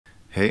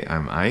Hey,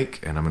 I'm Ike,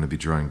 and I'm going to be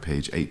drawing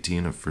page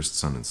 18 of First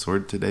Sun and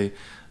Sword today,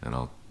 and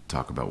I'll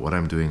talk about what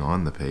I'm doing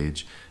on the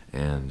page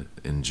and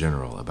in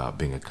general about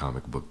being a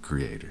comic book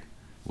creator.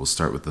 We'll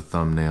start with the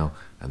thumbnail,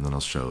 and then I'll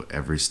show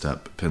every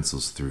step,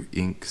 pencils through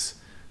inks,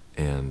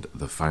 and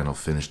the final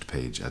finished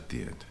page at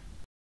the end.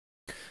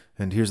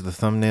 And here's the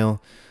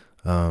thumbnail.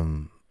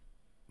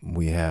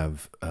 We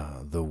have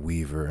the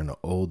Weaver, an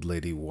old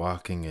lady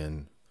walking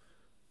in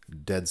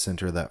dead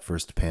center of that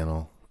first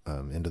panel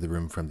into the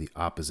room from the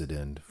opposite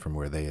end from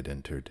where they had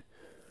entered.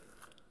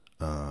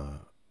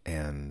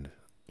 And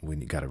we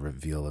got a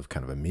reveal of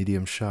kind of a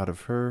medium shot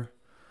of her,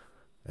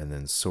 and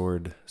then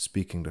Sword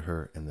speaking to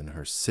her, and then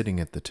her sitting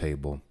at the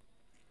table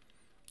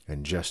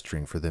and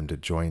gesturing for them to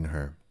join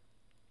her.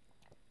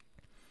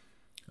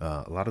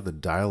 A lot of the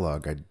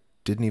dialogue I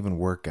didn't even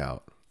work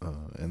out,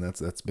 and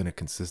that's been a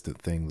consistent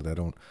thing that I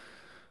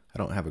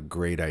don't have a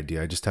great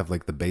idea. I just have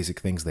like the basic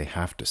things they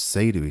have to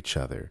say to each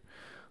other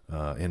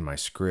in my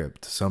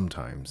script.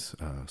 Sometimes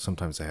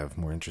I have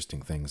more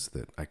interesting things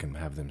that I can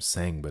have them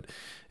saying, but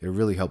it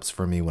really helps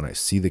for me when I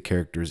see the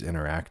characters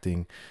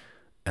interacting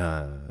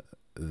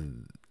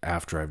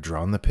after I've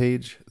drawn the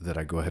page, that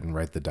I go ahead and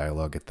write the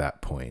dialogue at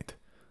that point.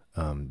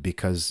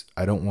 Because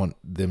I don't want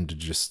them to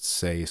just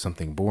say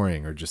something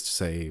boring or just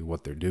say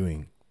what they're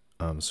doing.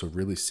 So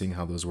really seeing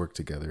how those work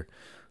together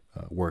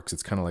works.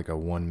 It's kind of like a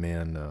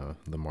one-man,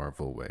 the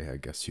Marvel way, I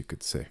guess you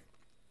could say.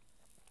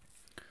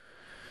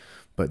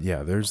 But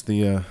yeah, there's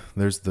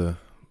the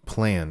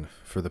plan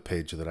for the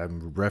page that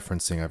I'm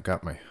referencing. I've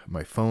got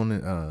my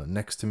phone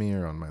next to me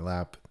or on my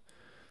lap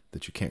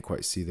that you can't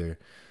quite see there,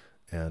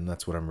 and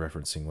that's what I'm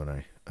referencing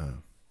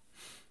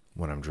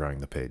when I'm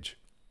drawing the page.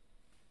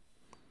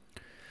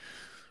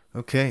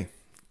 Okay.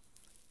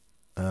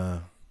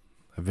 I've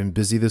been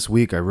busy this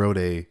week. I wrote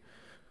a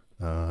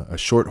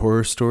short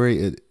horror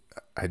story.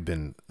 I'd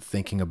been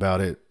thinking about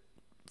it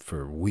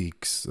for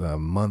weeks,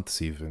 months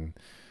even,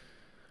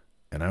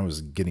 and I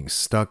was getting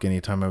stuck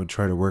anytime I would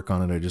try to work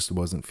on it. I just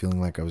wasn't feeling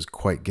like I was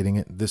quite getting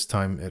it. This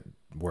time it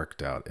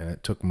worked out, and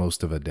it took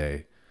most of a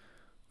day,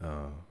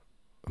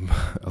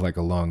 like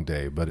a long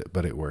day, but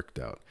it worked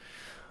out.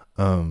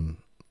 So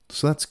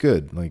that's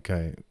good.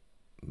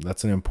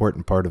 That's an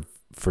important part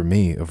for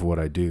me of what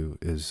I do,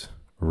 is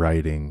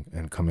writing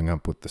and coming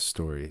up with the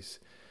stories.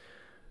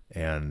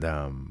 And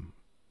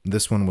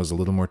this one was a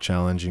little more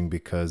challenging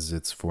because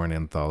it's for an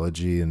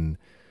anthology, and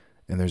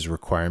there's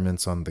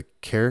requirements on the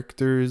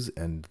characters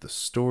and the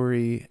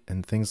story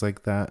and things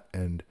like that.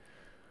 And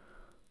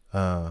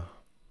I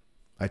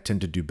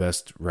tend to do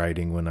best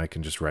writing when I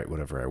can just write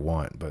whatever I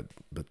want, but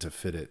to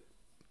fit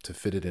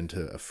it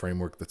into a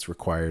framework that's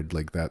required,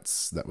 like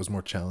that was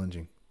more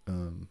challenging.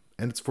 And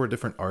it's for a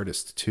different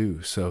artist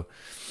too, so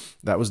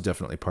that was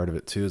definitely part of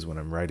it too. Is when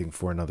I'm writing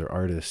for another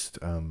artist,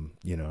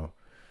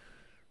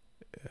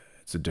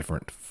 it's a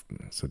different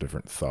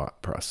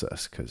thought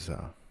process, because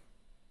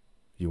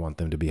you want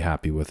them to be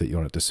happy with it. You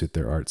want it to suit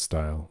their art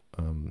style,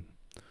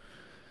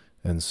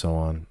 and so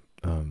on.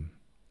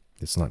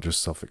 It's not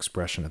just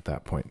self-expression at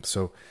that point.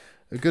 So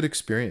a good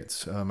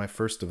experience, my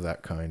first of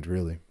that kind,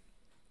 really.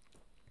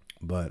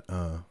 But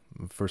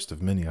first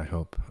of many, I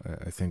hope.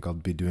 I think I'll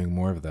be doing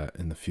more of that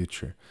in the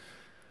future.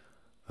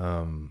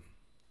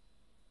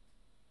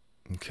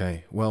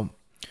 Okay, well,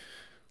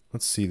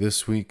 let's see.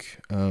 This week,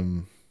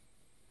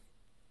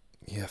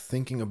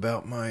 thinking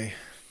about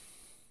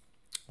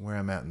where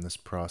I'm at in this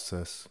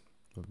process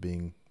of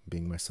being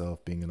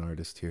myself, being an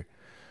artist here.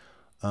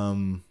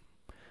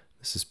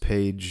 This is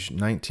page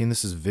 19.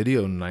 This is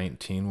video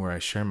 19, where I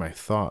share my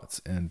thoughts,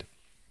 and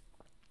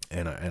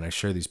I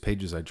share these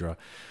pages I draw.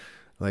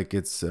 Like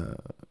it's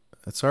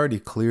already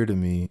clear to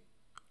me,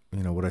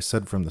 what I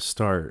said from the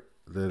start,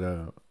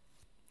 that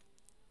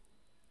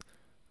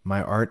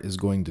my art is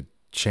going to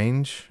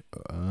change,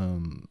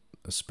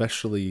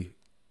 especially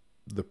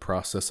the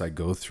process I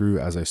go through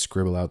as I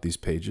scribble out these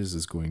pages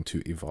is going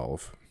to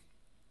evolve.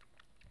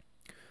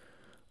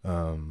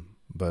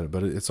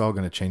 But it's all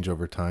going to change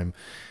over time,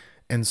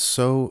 and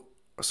so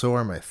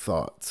are my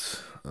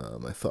thoughts.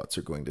 My thoughts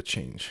are going to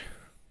change.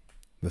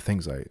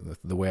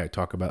 The way I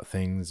talk about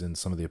things and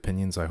some of the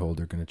opinions I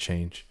hold are going to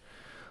change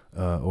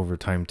over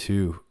time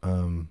too.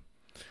 And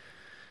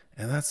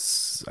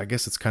I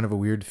guess it's kind of a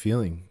weird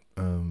feeling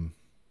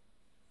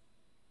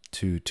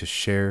to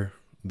share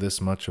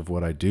this much of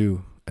what I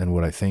do and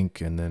what I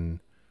think, and then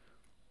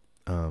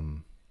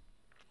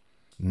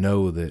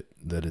know that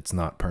it's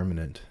not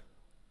permanent,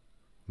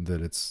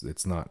 that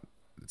it's not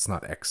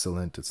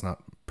excellent, it's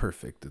not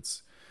perfect,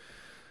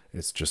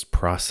 it's just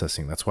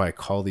processing. That's why I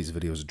call these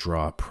videos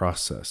Draw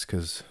Process,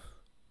 because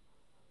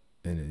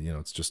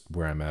it's just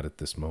where I'm at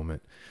this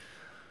moment.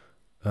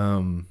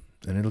 And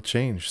it'll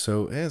change.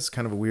 So it's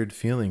kind of a weird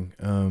feeling.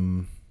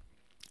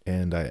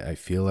 And I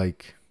feel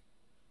like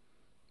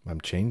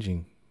I'm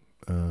changing.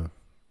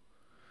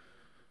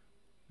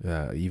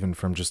 Even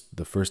from just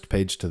the first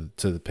page to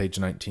the page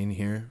 19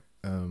 here,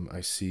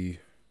 I see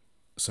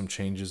some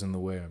changes in the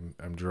way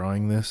I'm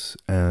drawing this,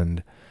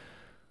 and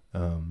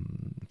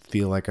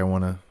feel like I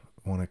want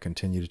to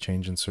continue to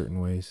change in certain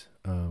ways.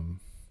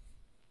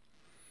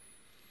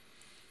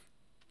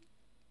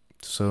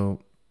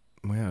 So,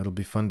 yeah, it'll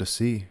be fun to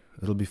see.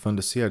 It'll be fun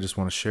to see. I just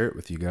want to share it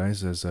with you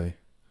guys as I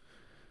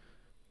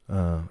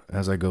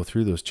go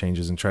through those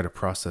changes and try to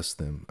process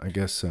them. I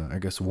guess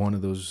one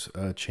of those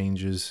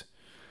changes,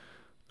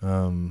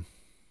 I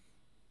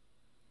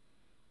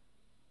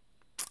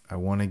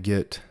want to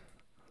get,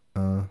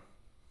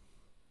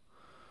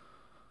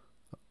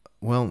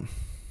 well,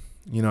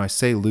 I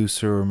say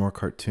looser or more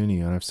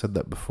cartoony, and I've said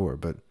that before,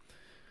 but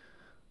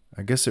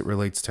I guess it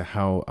relates to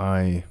how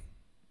I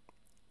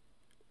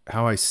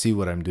see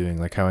what I'm doing,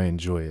 like how I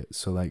enjoy it.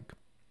 So like,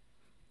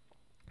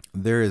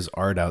 there is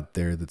art out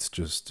there that's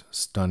just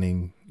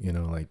stunning,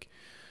 like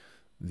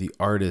the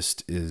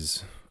artist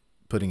is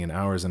putting in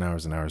hours and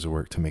hours and hours of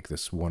work to make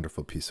this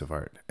wonderful piece of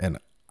art. And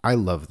I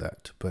love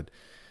that. But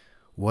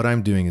what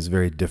I'm doing is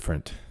very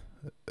different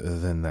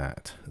than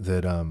that.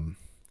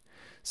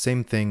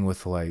 Same thing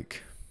with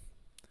like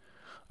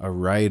a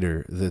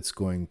writer that's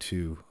going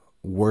to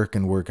work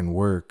and work and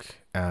work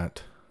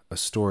at a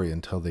story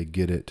until they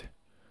get it,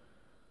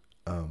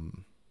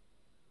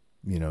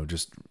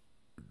 just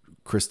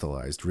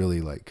crystallized, really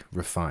like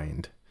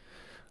refined.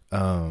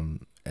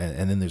 And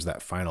then there's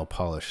that final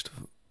polished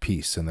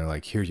piece, and they're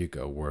like, here you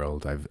go,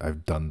 world,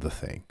 I've done the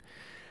thing.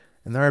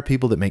 And there are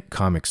people that make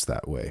comics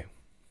that way,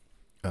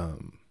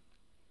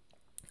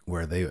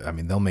 where they'll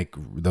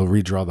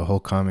redraw the whole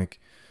comic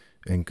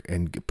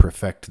and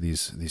perfect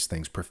these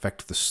things,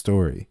 perfect the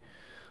story.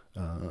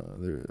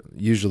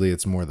 Usually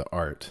it's more the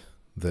art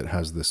that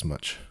has this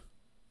much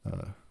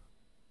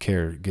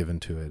care given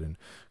to it and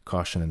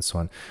caution and so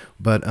on.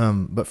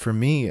 But for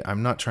me,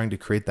 I'm not trying to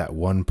create that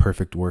one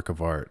perfect work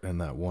of art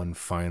and that one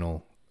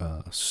final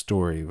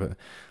story. But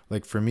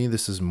like for me,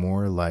 this is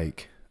more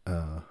like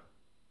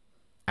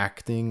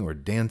acting or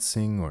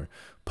dancing or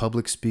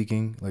public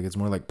speaking. Like it's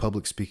more like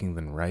public speaking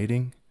than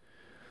writing.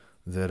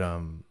 That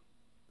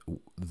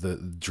the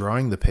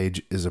drawing the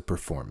page is a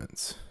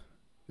performance,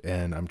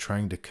 and I'm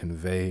trying to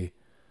convey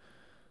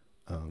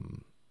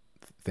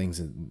things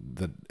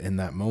in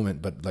that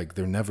moment, but like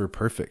they're never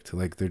perfect.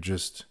 Like they're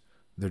just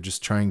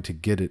trying to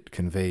get it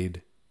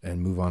conveyed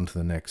and move on to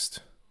the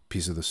next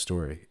piece of the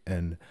story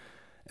and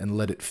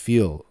let it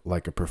feel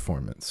like a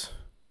performance.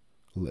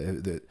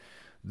 That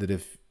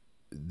if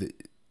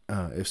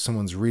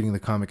someone's reading the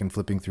comic and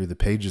flipping through the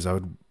pages,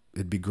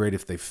 it'd be great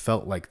if they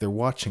felt like they're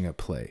watching a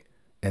play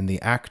and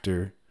the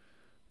actor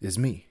is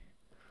me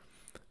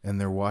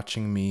and they're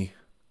watching me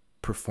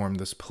perform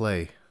this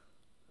play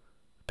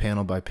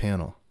panel by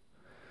panel.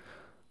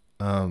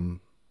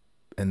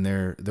 And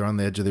they're on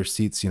the edge of their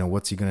seats.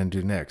 What's he going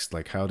to do next?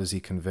 Like, how does he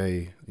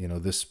convey,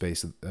 this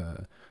space?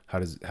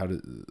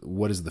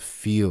 What is the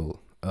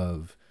feel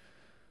of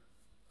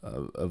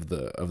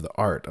the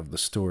art, of the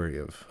story,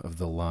 of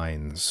the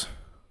lines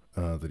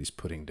that he's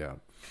putting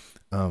down?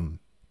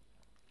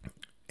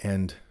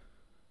 And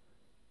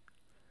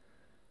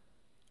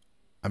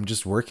I'm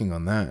just working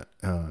on that,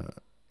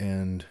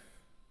 and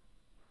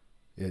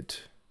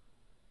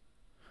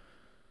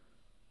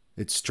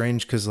it's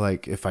strange because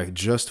like if I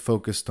just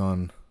focused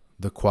on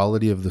the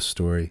quality of the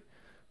story,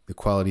 the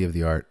quality of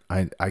the art,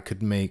 I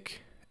could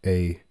make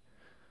a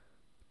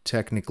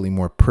technically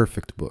more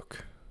perfect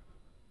book.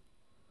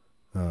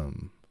 I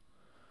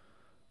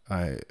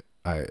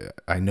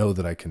know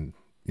that I can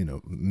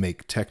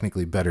make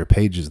technically better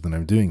pages than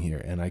I'm doing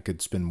here, and I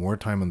could spend more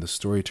time on the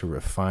story to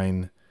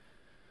refine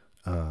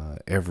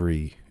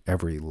every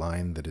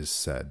line that is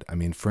said. I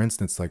mean, for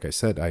instance, like I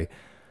said,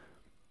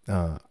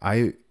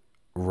 I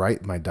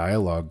write my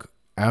dialogue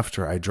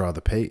after I draw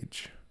the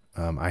page.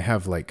 I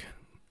have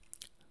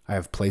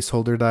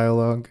placeholder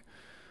dialogue,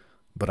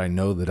 but I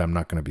know that I'm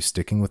not going to be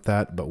sticking with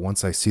that. But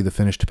once I see the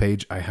finished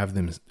page, I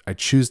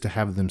choose to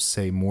have them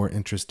say more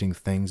interesting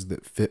things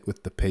that fit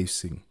with the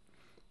pacing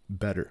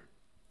better.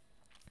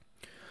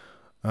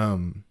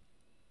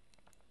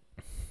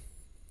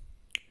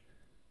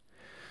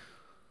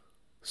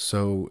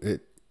 So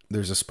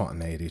there's a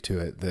spontaneity to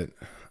it that,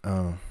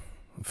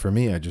 for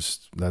me,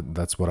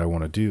 that's what I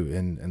want to do,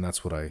 and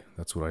that's what I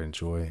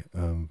enjoy.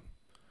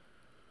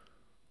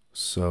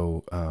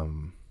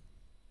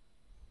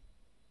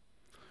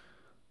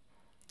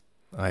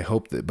 I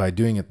hope that by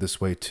doing it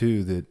this way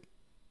too, that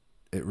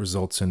it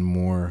results in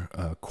more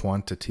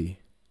quantity,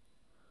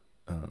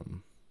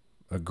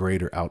 a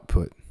greater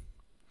output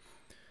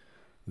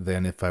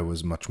than if I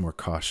was much more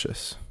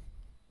cautious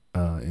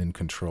and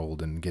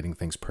controlled and getting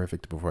things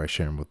perfect before I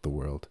share them with the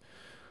world.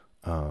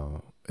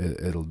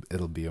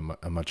 It'll be a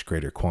much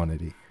greater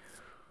quantity,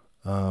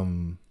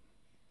 and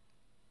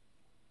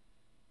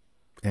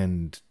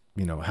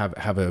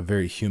have a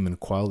very human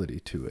quality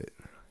to it,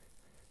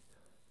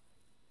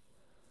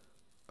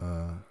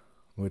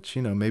 which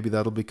maybe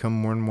that'll become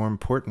more and more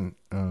important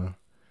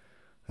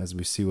as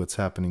we see what's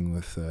happening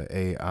with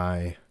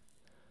AI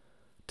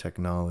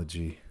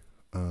technology.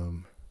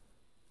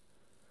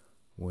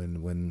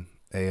 When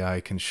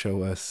AI can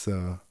show us.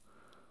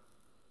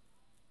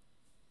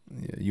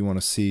 You want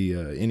to see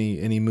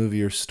any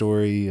movie or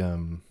story,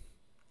 it'll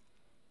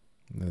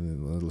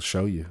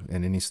show you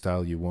in any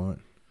style you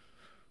want.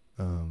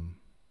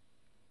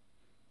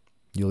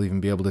 You'll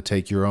even be able to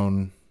take your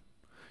own,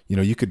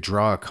 you could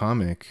draw a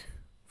comic,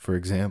 for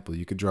example.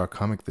 You could draw a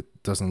comic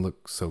that doesn't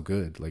look so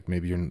good. Like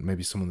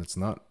maybe someone that's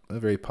not a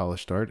very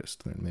polished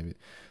artist, and maybe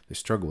they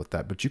struggle with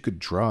that, but you could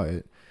draw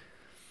it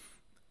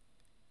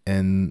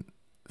and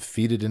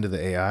feed it into the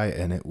AI,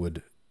 and it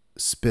would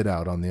spit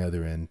out on the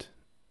other end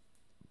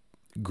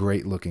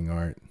great looking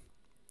art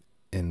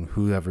in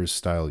whoever's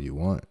style you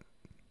want.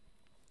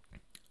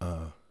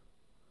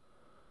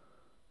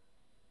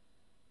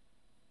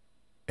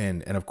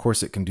 And of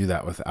course it can do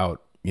that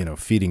without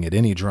feeding it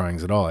any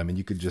drawings at all. I mean,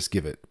 you could just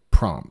give it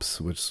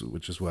prompts, which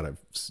is what I've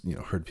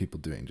heard people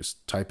doing.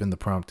 Just type in the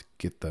prompt,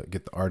 get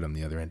the art on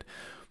the other end.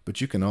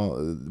 But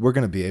we're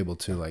going to be able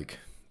to like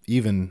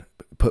even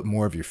put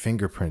more of your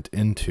fingerprint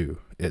into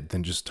it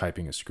than just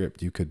typing a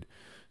script. You could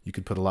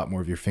put a lot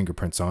more of your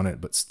fingerprints on it,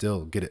 but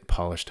still get it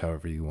polished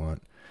however you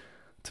want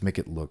to make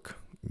it look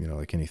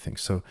like anything.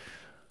 So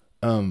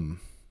I'm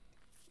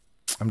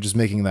just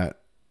making that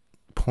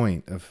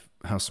point of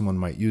how someone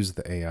might use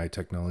the AI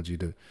technology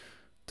to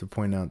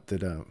point out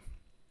that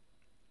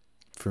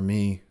for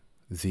me,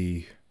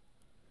 there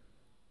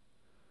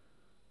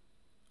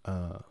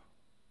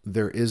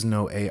is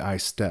no AI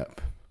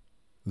step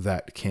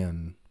that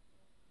can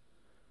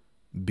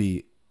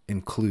be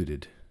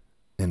included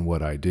in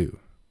what I do.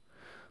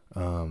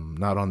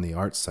 Not on the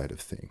art side of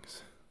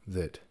things.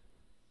 That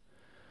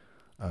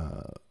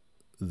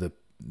the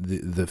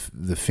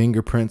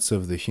fingerprints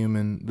of the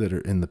human that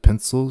are in the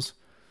pencils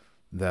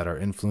that are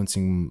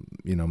influencing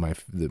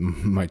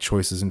my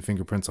choices and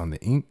fingerprints on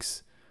the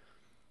inks,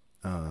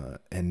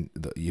 and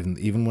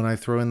even when I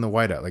throw in the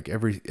whiteout, like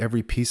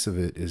every piece of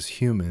it is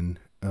human,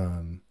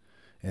 and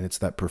it's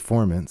that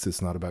performance.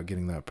 It's not about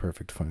getting that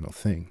perfect final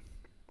thing.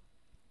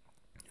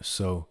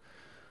 So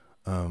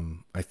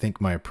I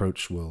think my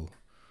approach will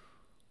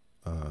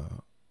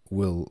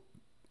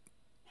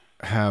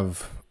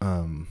have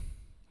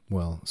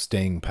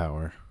staying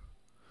power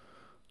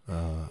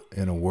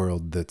in a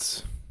world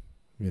that's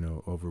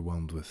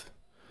overwhelmed with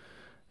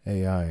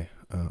AI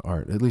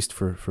art, at least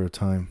for a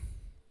time.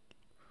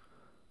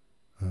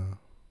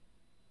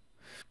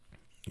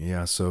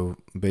 Yeah, so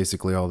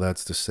basically all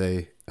that's to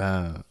say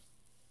that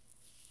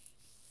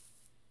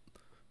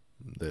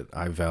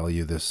I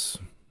value this,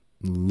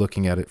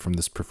 looking at it from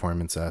this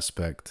performance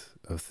aspect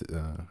of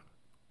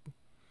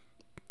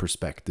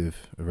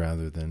perspective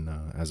rather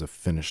than as a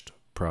finished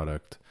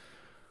product,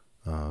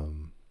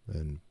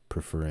 and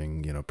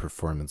preferring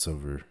performance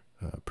over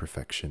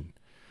perfection,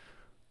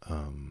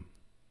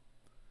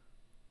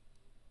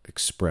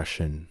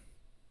 expression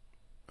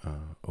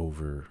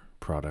over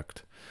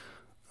product,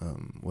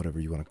 whatever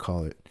you want to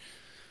call it.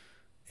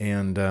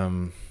 And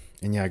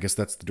yeah, I guess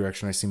that's the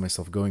direction I see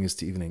myself going, is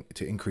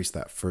to increase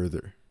that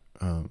further.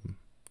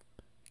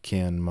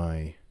 Can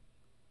my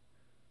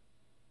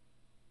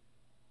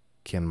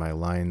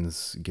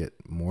lines get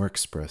more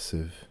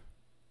expressive?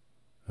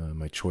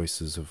 My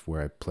choices of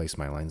where I place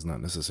my lines,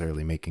 not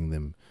necessarily making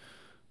them,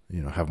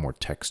 have more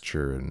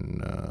texture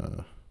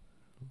and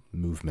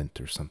movement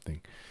or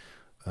something.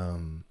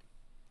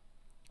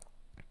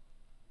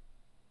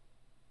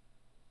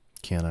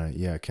 Can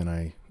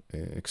I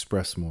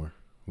express more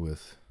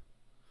with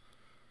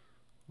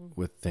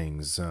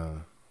things?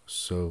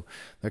 So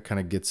that kind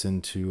of gets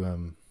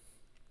into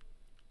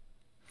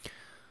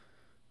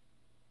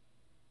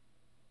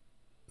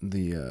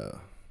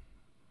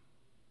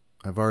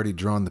I've already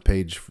drawn the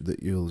page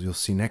that you'll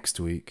see next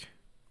week,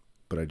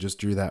 but I just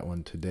drew that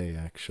one today,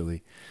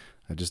 actually.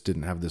 I just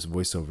didn't have this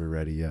voiceover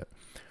ready yet.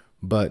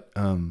 But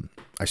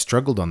I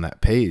struggled on that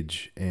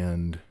page,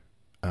 and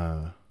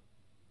I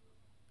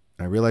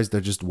realized I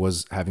just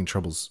was having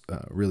troubles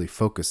really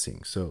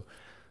focusing. So,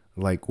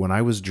 like when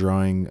I was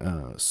drawing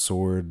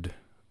Sword,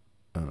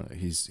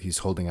 he's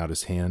holding out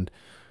his hand,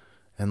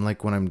 and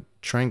like when I'm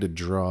trying to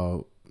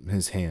draw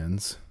his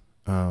hands,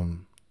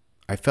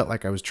 I felt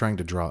like I was trying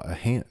to draw a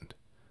hand.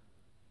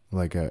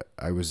 Like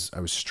I was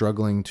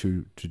struggling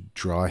to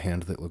draw a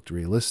hand that looked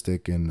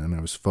realistic, and I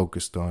was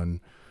focused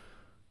on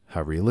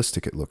how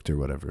realistic it looked or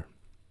whatever.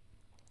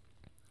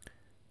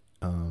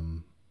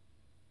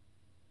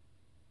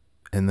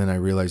 And then I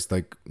realized,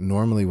 like,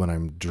 normally when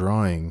I'm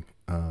drawing,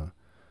 and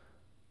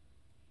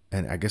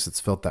I guess it's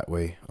felt that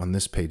way on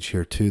this page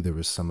here too, there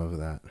was some of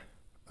that.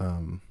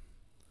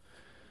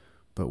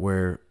 But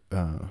where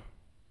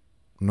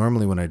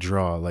normally when I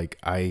draw, like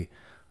I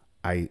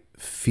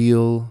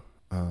feel,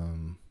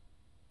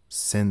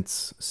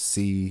 sense,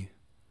 see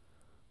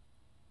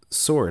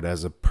Sword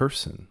as a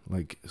person.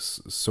 Like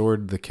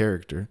Sword, the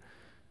character,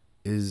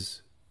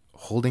 is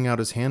holding out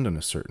his hand in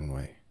a certain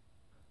way.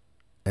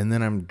 And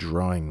then I'm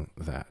drawing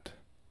that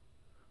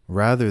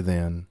rather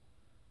than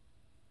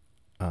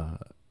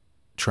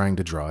trying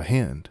to draw a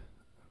hand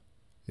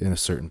in a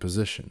certain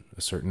position,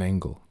 a certain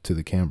angle to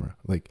the camera.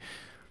 Like,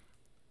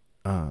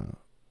 and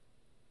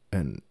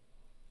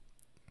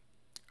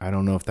I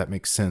don't know if that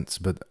makes sense,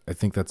 but I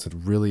think that's a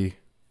really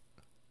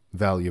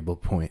valuable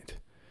point,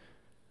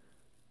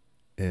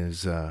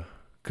 is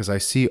because I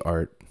see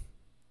art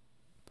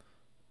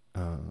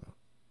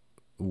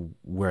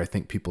where I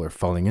think people are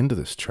falling into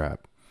this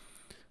trap,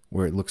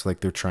 where it looks like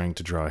they're trying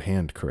to draw a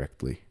hand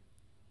correctly,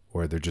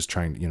 or they're just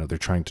trying, they're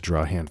trying to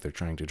draw a hand, they're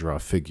trying to draw a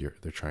figure,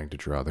 they're trying to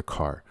draw the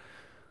car,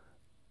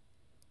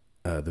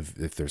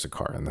 if there's a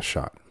car in the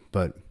shot.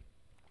 But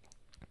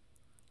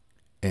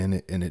and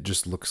it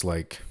just looks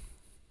like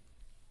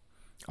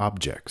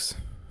objects.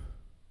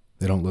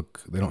 They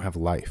don't have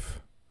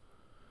life.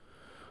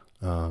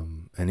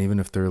 And even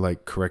if they're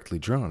like correctly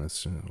drawn,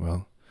 it's,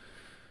 well,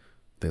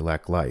 they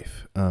lack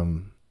life.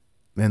 And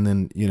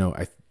then,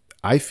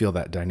 I feel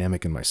that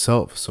dynamic in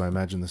myself. So I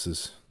imagine this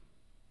is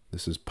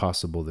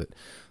possible that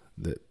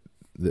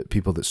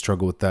people that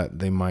struggle with that,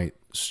 they might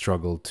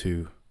struggle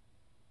to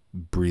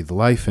breathe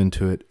life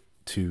into it,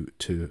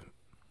 to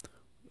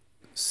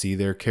see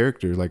their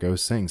character, like I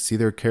was saying, see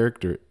their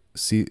character,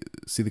 see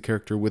the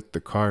character with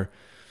the car,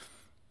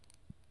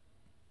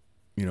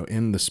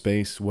 in the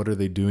space. What are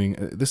they doing?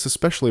 This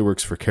especially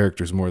works for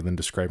characters more than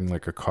describing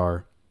like a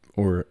car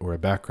or a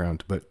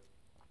background, but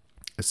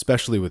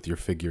especially with your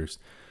figures.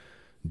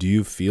 Do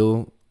you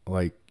feel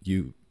like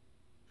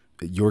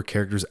your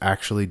character's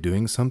actually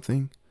doing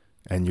something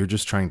and you're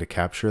just trying to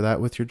capture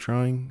that with your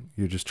drawing?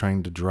 You're just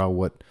trying to draw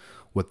what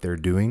they're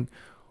doing?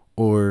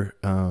 Or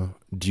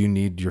do you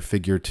need your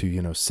figure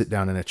to, sit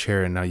down in a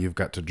chair and now you've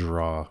got to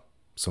draw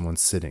someone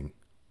sitting?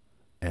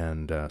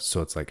 And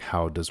so it's like,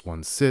 how does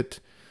one sit?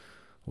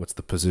 What's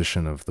the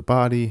position of the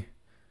body?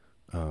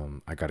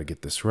 I got to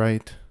get this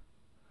right.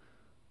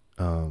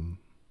 And,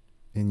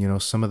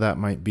 some of that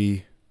might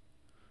be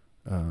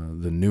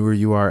the newer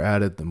you are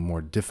at it, the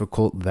more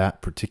difficult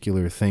that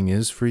particular thing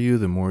is for you,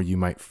 the more you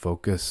might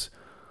focus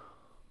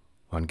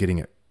on getting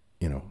it,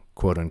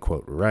 quote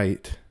unquote,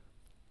 right.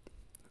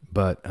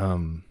 But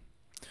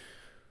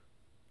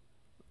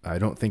I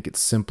don't think it's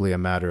simply a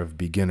matter of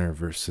beginner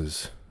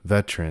versus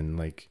veteran.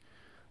 Like,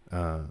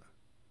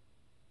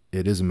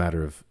 it is a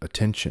matter of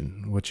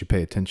attention, what you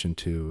pay attention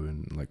to,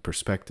 and like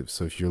perspective.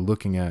 So if you're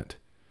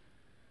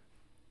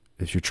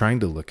trying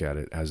to look at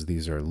it as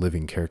these are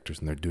living characters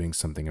and they're doing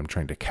something, I'm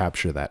trying to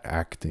capture that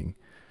acting,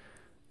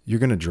 you're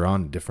going to draw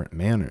in a different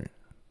manner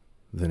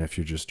than if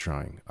you're just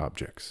drawing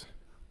objects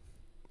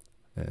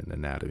and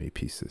anatomy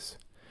pieces.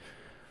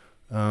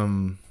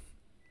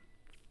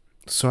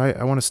 So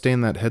I want to stay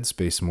in that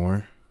headspace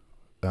more.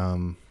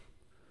 And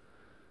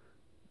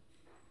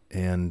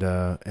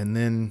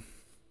then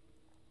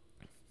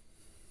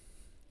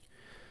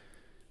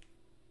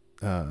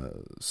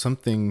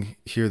something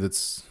here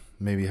that's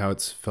maybe how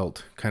it's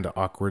felt kind of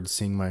awkward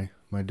seeing my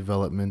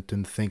development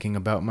and thinking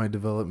about my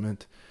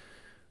development.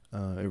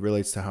 It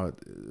relates to how it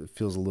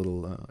feels a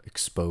little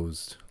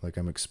exposed, like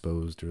I'm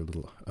exposed, or a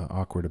little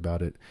awkward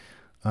about it.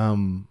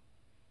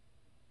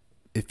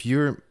 If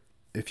you're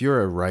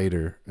a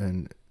writer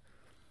and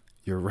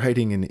you're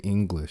writing in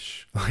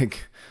English,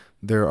 like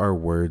there are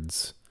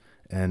words,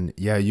 and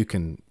yeah, you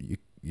can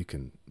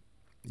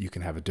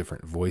have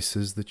different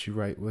voices that you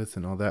write with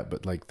and all that,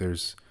 but like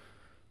there's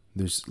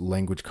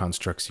language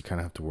constructs you kind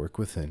of have to work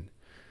within.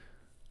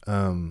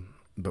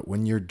 But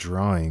when you're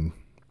drawing,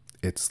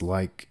 it's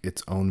like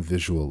its own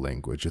visual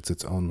language. It's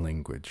its own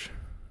language.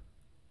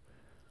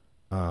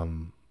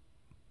 And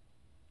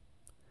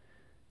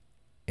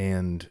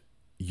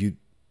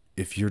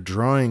if you're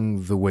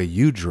drawing the way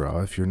you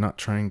draw, if you're not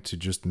trying to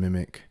just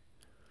mimic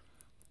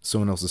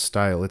someone else's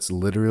style, it's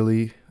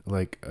literally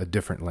like a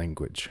different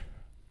language.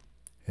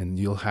 And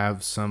you'll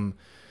have some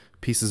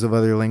pieces of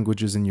other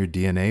languages in your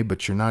DNA,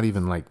 but you're not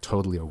even like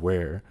totally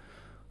aware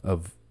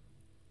of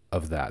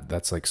that.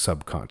 That's like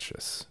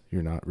subconscious.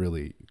 You're not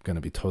really going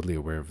to be totally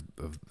aware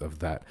of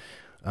that.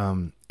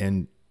 And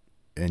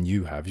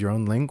you have your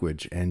own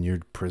language, and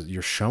you're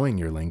showing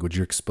your language.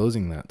 You're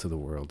exposing that to the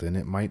world, and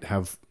it might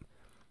have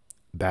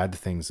bad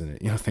things in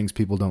it, things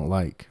people don't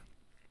like.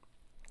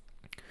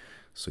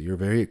 So you're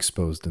very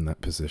exposed in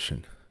that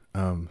position.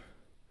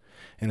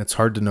 And it's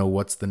hard to know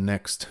what's the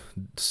next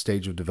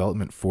stage of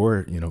development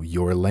for,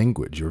 your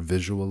language, your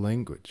visual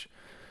language,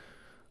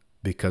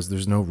 because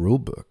there's no rule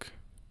book.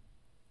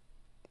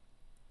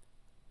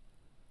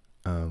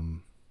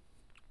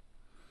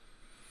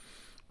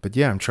 But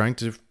yeah, I'm trying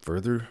to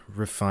further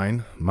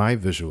refine my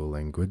visual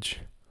language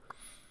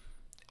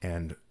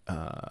and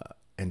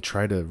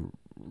try to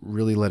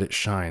really let it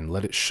shine,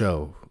 let it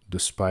show,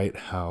 despite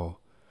how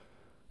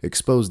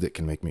exposed it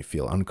can make me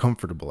feel,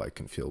 uncomfortable I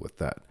can feel with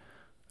that.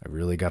 I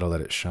really got to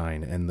let it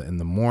shine. And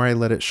the more I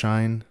let it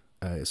shine,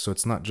 so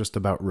it's not just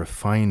about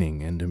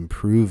refining and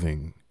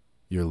improving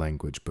your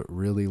language, but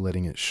really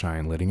letting it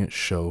shine, letting it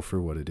show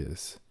for what it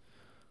is.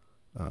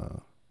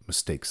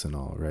 Mistakes and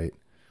all, right?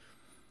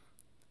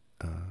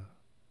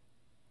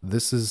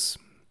 This is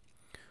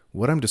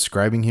what I'm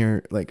describing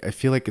here. Like, I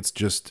feel like it's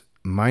just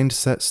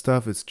mindset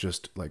stuff. It's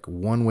just like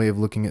one way of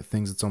looking at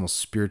things. It's almost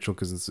spiritual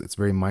because it's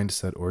very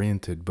mindset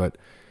oriented. But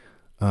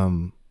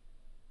to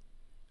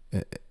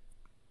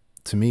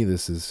me,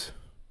 this is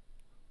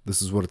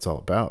what it's all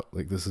about.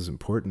 Like, this is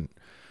important.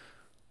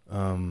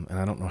 And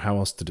I don't know how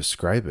else to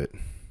describe it,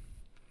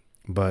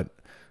 but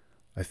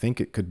I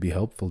think it could be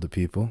helpful to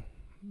people.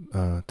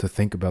 to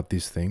think about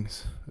these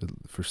things.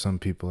 For some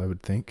people, I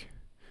would think.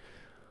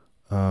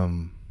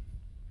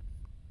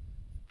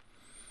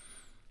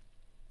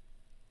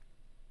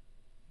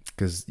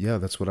 Because yeah,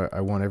 that's what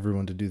I want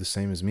everyone to do the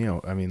same as me.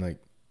 I mean, like,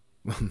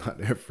 well, not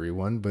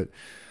everyone, but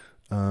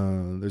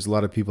there's a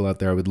lot of people out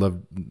there I would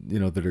love,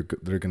 that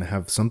are going to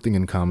have something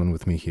in common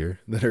with me here,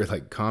 that are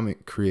like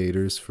comic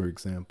creators, for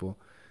example.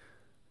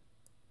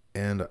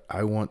 And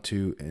I want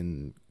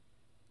to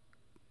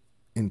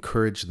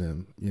encourage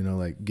them,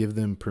 like give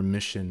them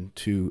permission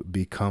to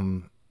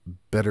become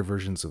better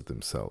versions of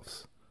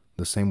themselves,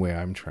 the same way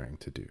I'm trying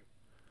to do.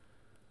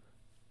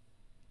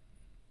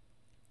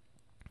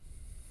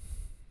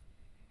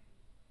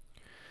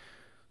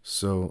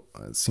 So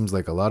it seems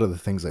like a lot of the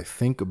things I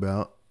think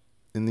about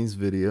in these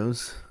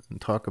videos and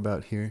talk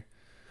about here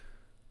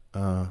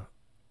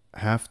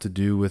have to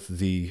do with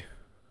the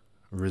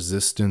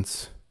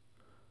resistance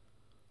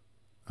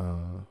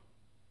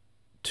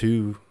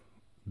to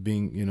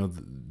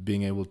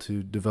being able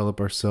to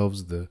develop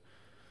ourselves, the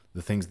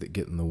things that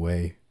get in the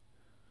way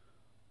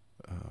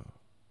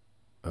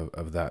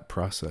of that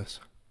process,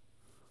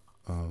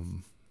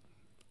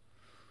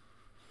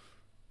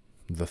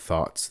 the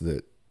thoughts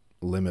that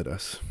limit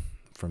us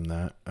from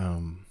that.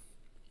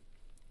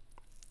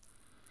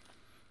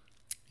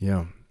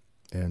 Yeah.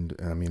 And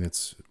I mean,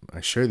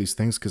 I share these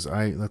things because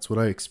that's what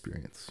I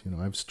experience.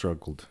 I've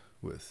struggled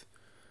with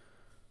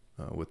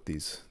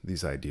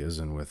these ideas,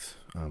 and with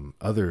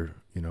other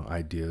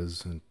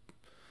ideas, and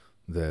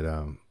that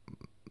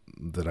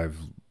I've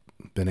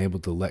been able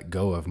to let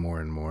go of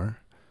more and more,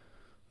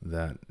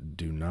 that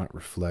do not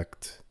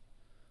reflect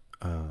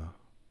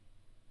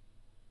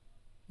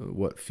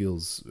what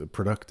feels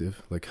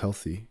productive, like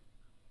healthy,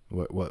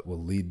 what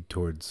will lead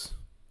towards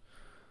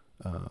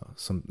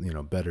some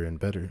better and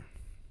better.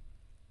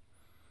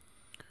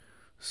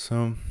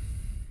 So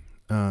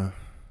yeah,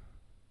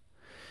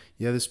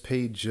 this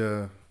page,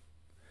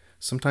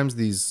 sometimes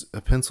these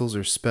pencils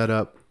are sped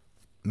up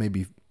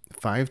maybe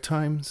 5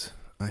 times.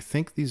 I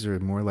think these are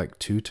more like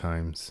 2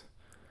 times,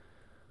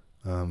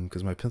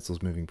 because my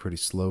pencil's moving pretty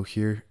slow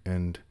here,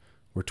 and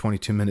we're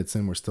 22 minutes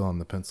in, we're still on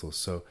the pencil.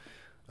 So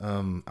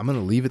I'm going to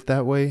leave it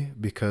that way,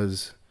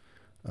 because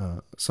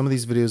some of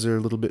these videos are a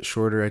little bit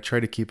shorter. I try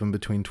to keep them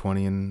between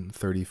 20 and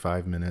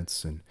 35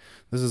 minutes, and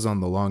this is on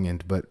the long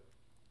end. But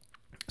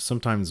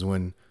sometimes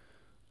when,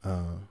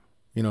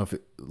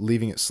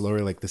 leaving it slower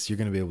like this, you're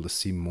going to be able to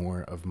see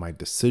more of my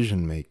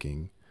decision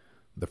making,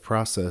 the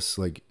process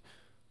like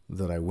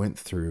that I went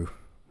through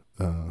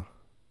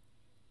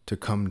to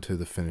come to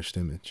the finished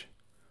image.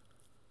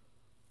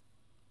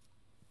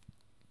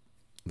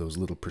 Those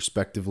little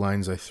perspective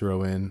lines I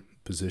throw in,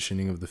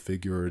 positioning of the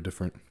figure, or a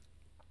different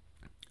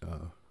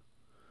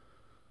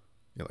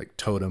like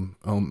totem.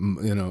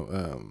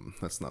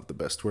 That's not the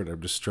best word.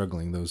 I'm just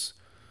struggling. Those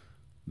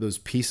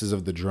pieces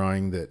of the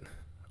drawing that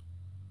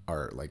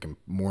are like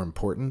more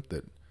important,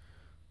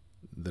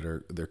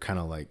 they're kind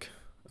of like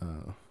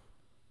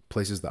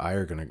places the eye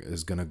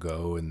is gonna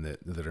go, and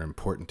that are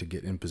important to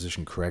get in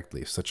position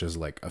correctly, such as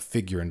like a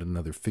figure and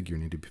another figure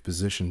need to be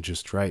positioned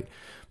just right.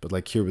 But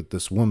like here with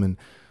this woman,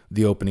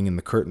 the opening in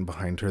the curtain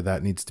behind her,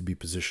 that needs to be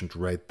positioned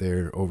right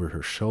there over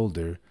her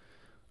shoulder.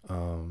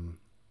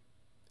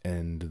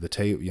 And the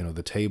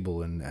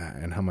table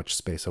and how much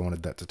space I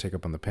wanted that to take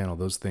up on the panel.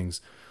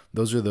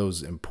 Those are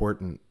those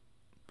important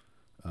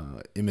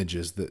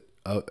images that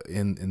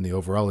in the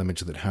overall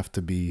image that have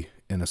to be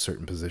in a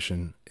certain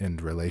position in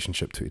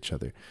relationship to each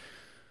other.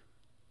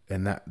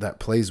 And that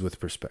plays with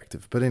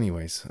perspective. But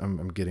anyways,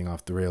 I'm getting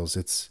off the rails.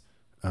 It's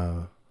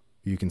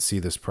you can see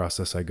this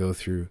process I go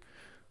through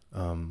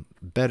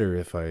better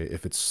if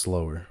it's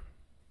slower,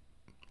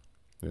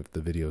 if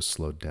the video's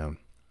slowed down.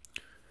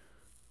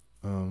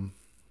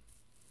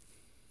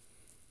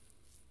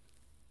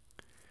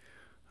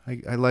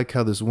 I like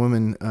how this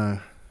woman,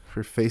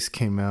 her face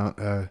came out.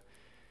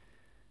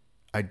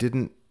 I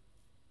didn't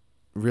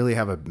really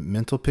have a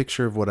mental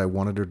picture of what I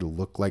wanted her to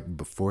look like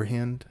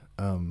beforehand.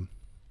 In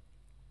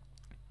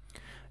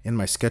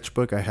my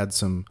sketchbook, I had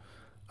some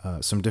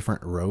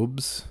different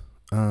robes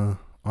on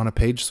a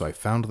page, so I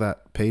found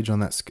that page on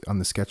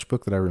the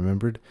sketchbook that I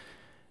remembered,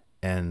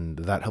 and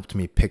that helped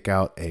me pick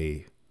out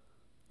a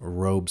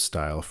robe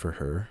style for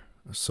her.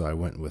 So I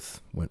went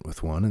with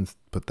one and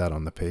put that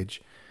on the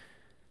page.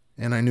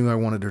 And I knew I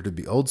wanted her to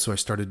be old, so I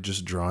started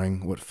just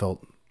drawing what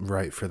felt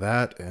right for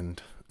that.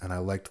 And I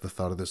liked the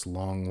thought of this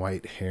long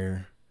white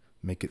hair,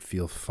 make it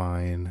feel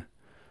fine.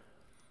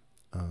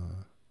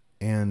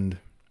 And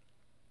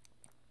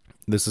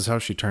this is how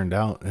she turned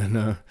out.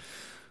 And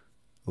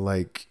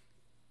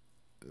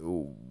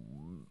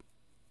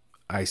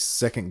I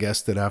second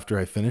guessed it after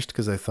I finished,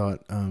 because I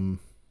thought,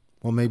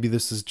 well, maybe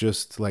this is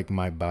just like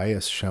my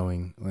bias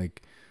showing.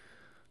 Like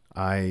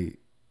I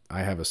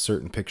have a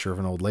certain picture of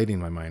an old lady in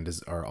my mind.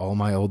 Are all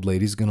my old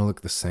ladies going to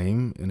look the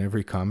same in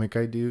every comic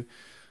I do?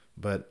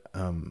 But,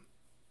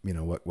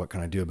 what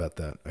can I do about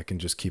that? I can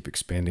just keep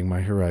expanding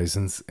my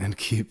horizons and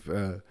keep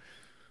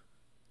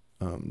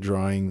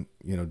drawing,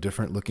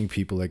 different looking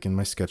people like in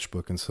my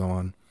sketchbook and so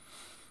on.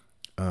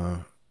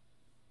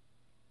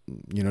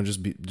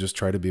 just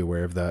try to be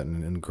aware of that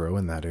and grow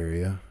in that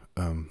area.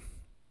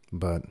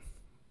 But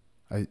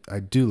I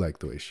do like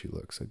the way she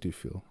looks. I do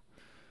feel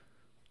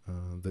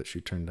that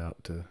she turned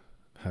out to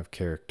have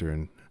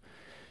character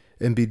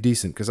and be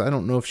decent, because I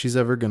don't know if she's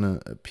ever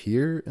gonna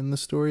appear in the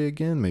story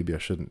again. Maybe I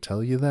shouldn't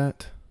tell you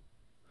that,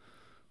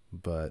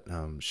 but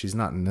she's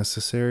not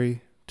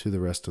necessary to the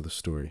rest of the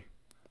story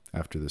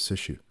after this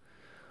issue.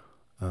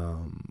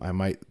 I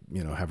might,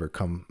 have her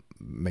come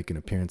make an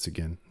appearance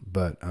again,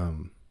 but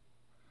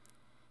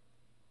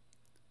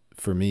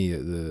for me,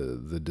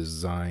 the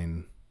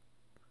design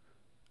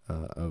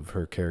of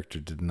her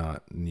character did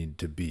not need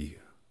to be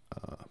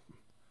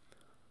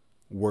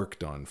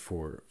worked on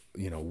for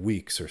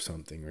weeks or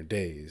something, or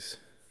days.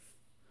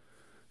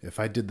 If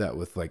I did that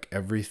with like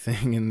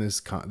everything in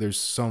this there's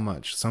so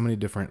many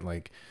different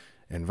like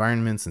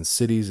environments and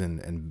cities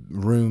and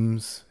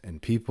rooms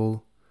and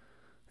people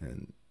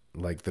and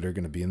like that are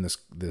going to be in this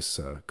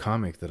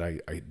comic, that I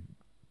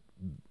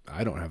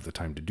don't have the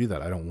time to do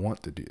that. I don't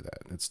want to do that.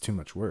 It's too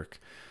much work.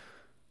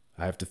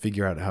 I have to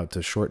figure out how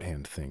to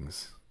shorthand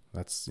things.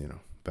 That's,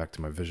 back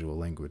to my visual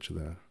language,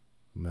 the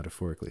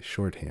metaphorically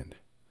shorthand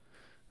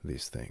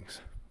these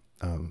things.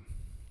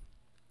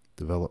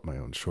 Develop my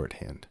own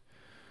shorthand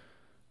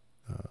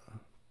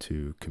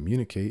to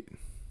communicate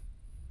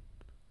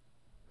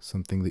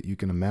something that you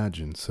can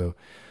imagine. So,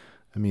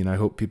 I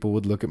hope people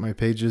would look at my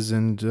pages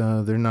and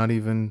they're not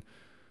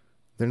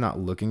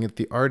looking at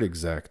the art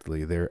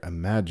exactly. They're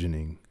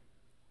imagining.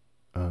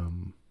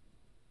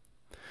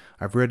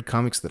 I've read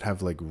comics that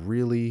have like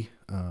really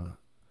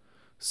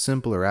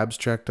simple or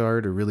abstract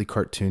art or really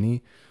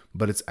cartoony,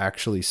 but it's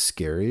actually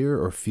scarier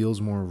or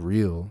feels more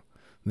real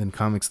than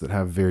comics that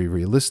have very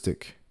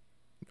realistic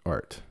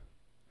art,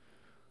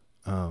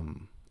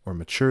 or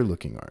mature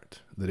looking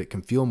art, that it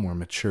can feel more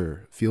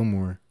mature,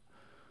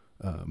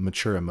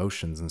 mature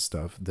emotions and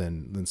stuff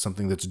than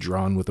something that's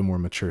drawn with a more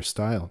mature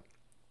style.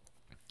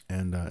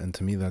 And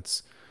to me,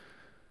 that's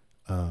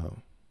a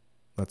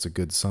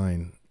good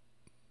sign.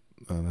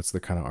 That's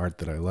the kind of art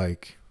that I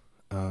like.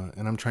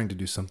 And I'm trying to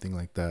do something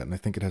like that. And I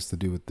think it has to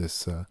do with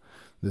this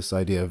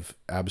idea of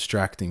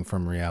abstracting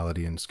from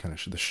reality and just kind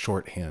of the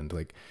shorthand.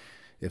 Like,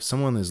 if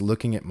someone is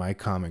looking at my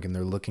comic and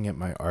they're looking at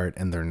my art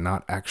and they're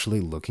not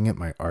actually looking at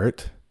my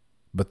art,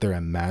 but they're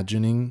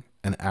imagining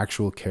an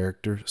actual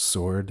character,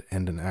 sword,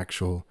 and an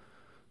actual,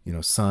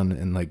 sun,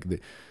 and like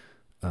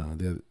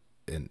and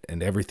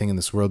everything in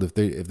this world, if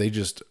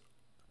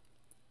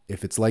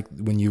it's like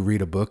when you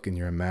read a book and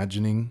you're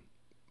imagining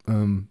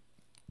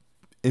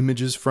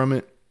images from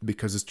it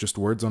because it's just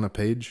words on a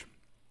page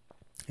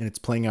and it's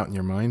playing out in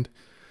your mind,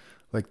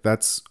 like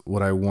that's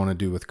what I want to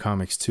do with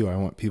comics too. I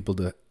want people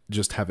to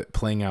just have it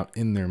playing out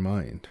in their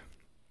mind.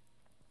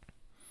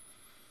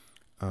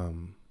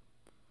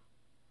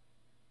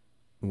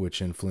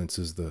 Which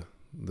influences the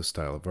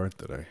style of art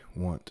that I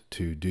want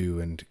to do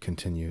and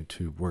continue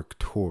to work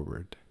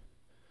toward.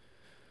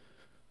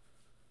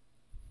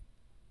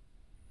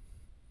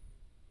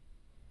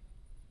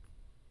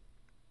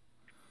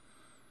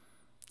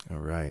 All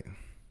right.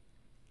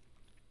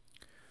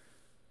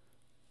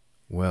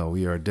 Well,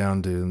 we are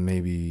down to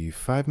maybe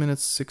 5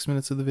 minutes, 6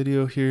 minutes of the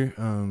video here.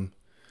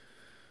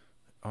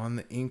 On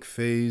the ink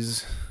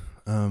phase,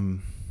 I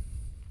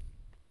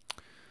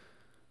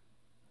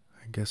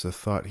guess a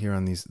thought here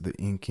on the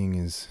inking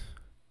is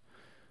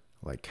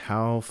like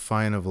how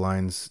fine of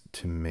lines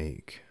to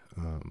make,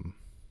 and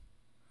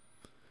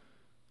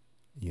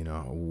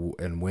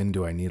when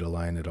do I need a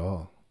line at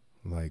all?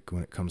 Like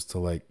when it comes to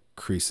like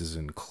creases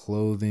in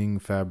clothing,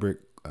 fabric,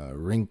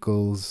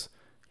 wrinkles,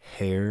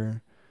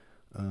 hair.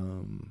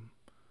 I'm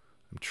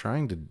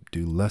trying to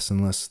do less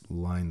and less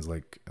lines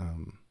like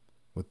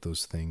with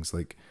those things,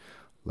 like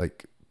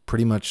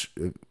pretty much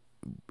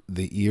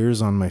the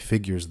ears on my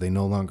figures, they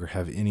no longer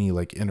have any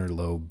like inner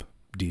lobe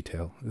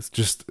detail. It's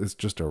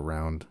just a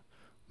round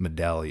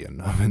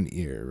medallion of an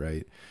ear,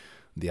 right?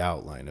 The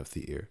outline of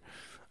the ear.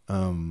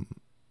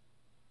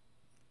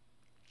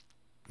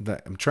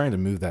 That I'm trying to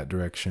move that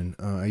direction.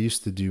 I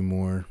used to do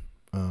more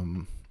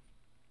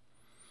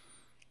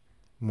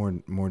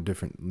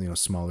different,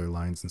 smaller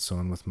lines and so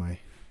on with my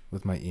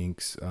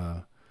inks.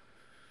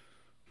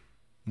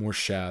 More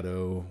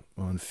shadow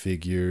on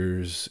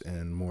figures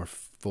and more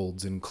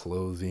folds in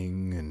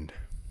clothing and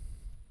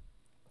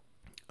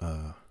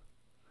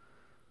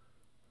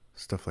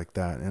stuff like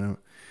that. And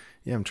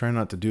I'm trying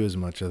not to do as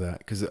much of that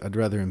because I'd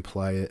rather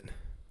imply it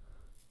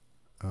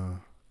and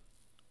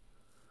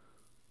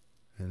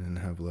then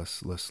have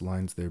less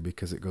lines there,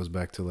 because it goes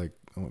back to like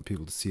I want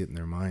people to see it in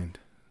their mind.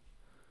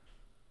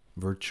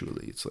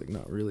 Virtually, it's like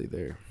not really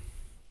there.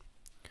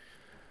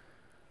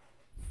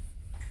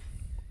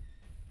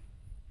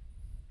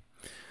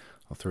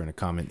 I'll throw in a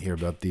comment here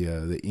about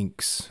the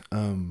inks.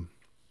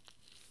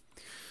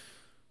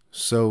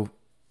 So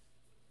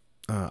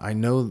I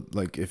know,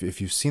 like,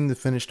 if you've seen the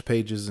finished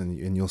pages,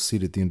 and you'll see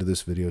it at the end of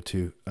this video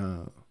too,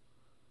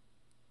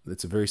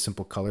 it's a very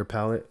simple color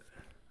palette.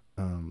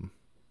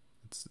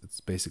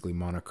 It's basically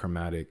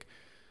monochromatic.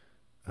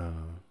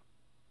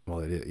 Well,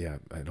 Yeah,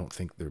 I don't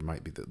think there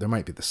might be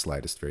the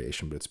slightest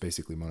variation, but it's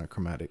basically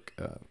monochromatic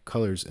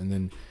colors. And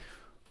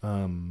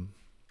then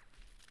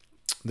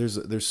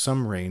there's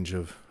some range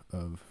of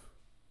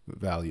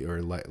value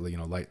or light,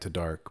 light to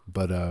dark,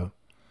 but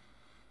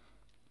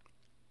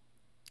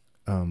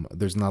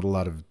there's not a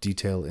lot of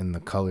detail in the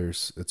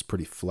colors. It's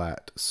pretty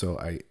flat, so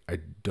I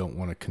don't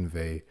want to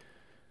convey.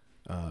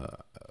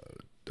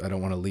 I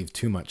don't want to leave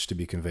too much to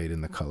be conveyed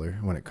in the color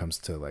when it comes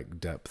to like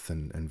depth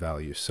and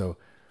value. So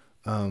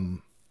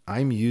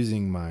I'm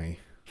using my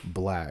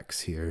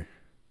blacks here.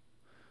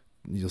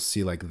 You'll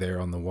see like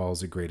there on the wall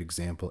is a great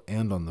example,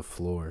 and on the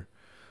floor.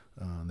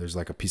 There's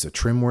like a piece of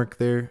trim work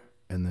there,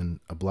 and then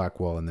a black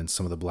wall, and then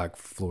some of the black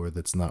floor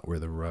that's not where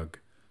the rug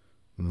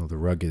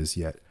is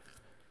yet.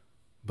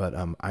 But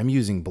I'm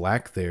using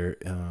black there,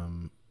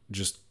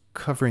 just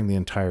covering the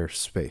entire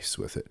space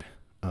with it.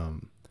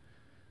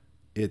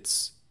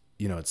 It's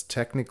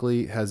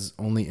technically has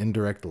only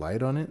indirect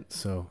light on it,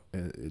 so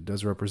it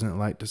does represent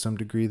light to some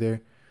degree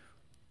there.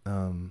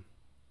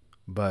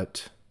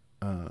 But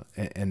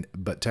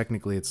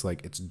technically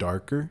it's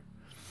darker.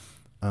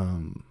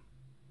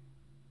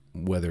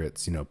 Whether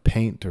it's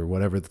paint or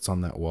whatever that's on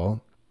that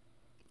wall,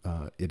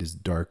 it is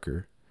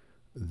darker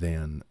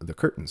than the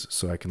curtains.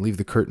 So I can leave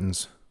the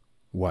curtains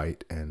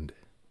white and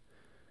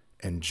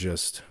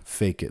just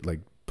fake it, like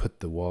put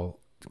the wall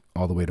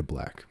all the way to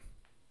black.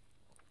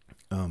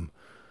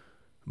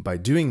 By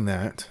doing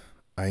that,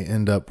 I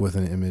end up with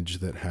an image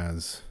that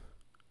has,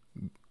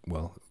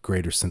 well,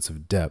 greater sense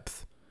of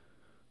depth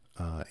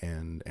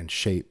and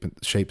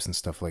shapes and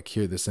stuff. Like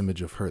here, this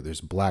image of her,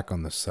 there's black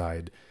on the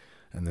side,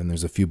 and then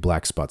there's a few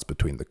black spots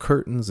between the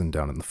curtains and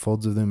down in the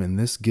folds of them, and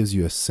this gives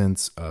you a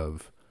sense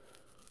of,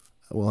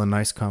 well, a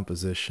nice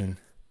composition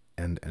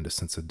and a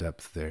sense of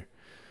depth there.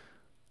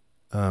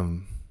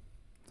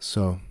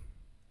 So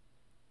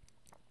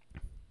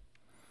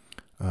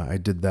I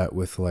did that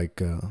with like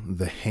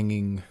the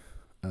hanging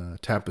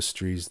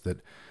tapestries that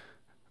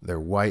they're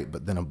white,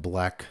 but then a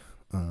black.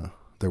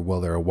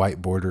 They're a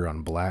white border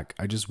on black.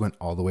 I just went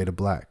all the way to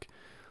black,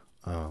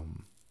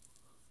 and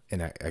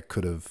I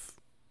could have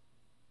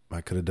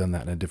done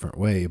that in a different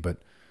way, but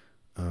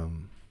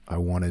I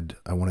wanted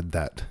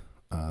that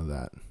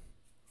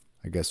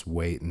I guess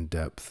weight and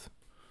depth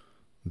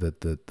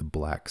that the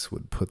blacks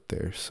would put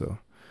there. So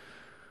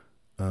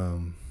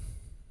and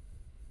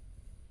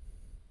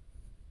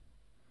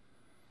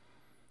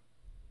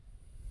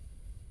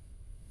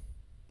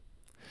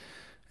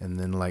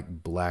then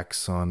like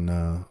blacks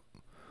on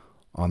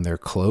their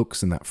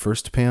cloaks in that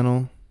first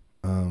panel.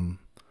 A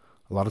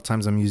lot of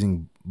times I'm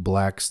using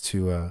blacks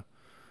to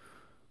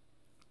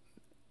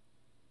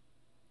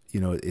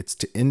it's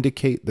to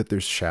indicate that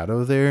there's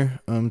shadow there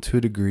to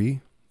a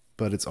degree,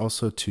 but it's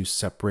also to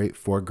separate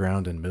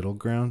foreground and middle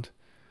ground.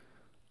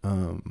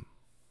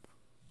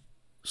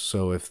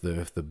 So if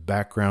the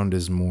background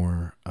is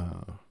more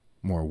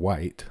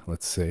white,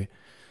 let's say,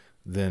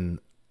 then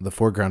the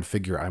foreground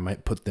figure, I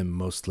might put them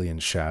mostly in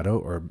shadow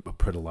or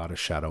put a lot of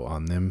shadow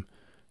on them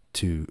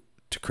to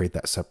create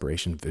that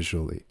separation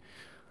visually,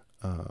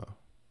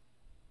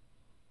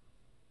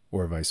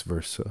 or vice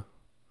versa.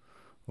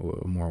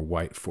 A more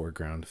white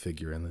foreground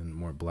figure and then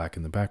more black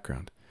in the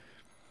background.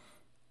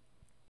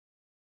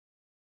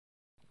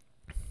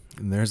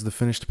 And there's the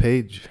finished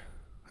page,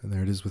 and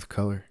there it is with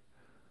color.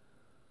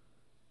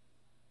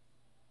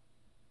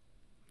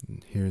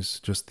 And here's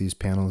just these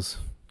panels.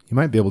 You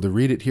might be able to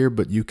read it here,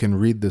 but you can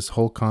read this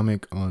whole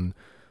comic on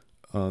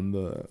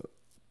the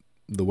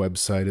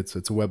website.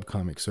 It's a web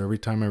comic, so every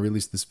time I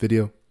release this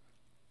video,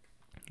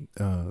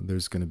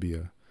 there's going to be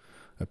a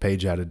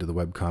page added to the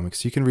webcomic,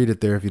 so you can read it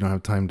there if you don't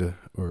have time to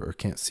or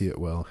can't see it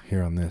well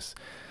here on this.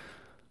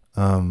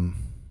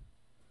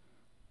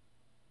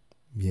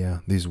 Yeah,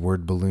 these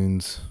word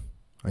balloons,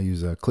 I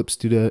use a Clip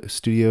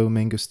Studio,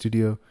 Manga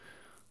Studio.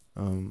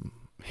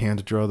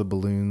 Hand draw the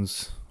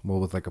balloons, well,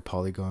 with like a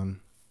polygon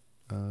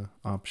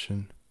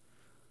option.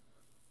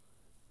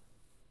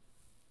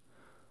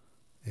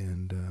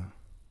 And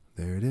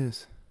there it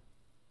is.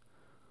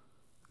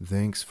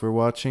 Thanks for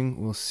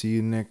watching. We'll see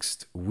you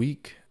next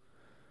week.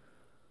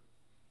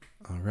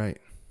 All right.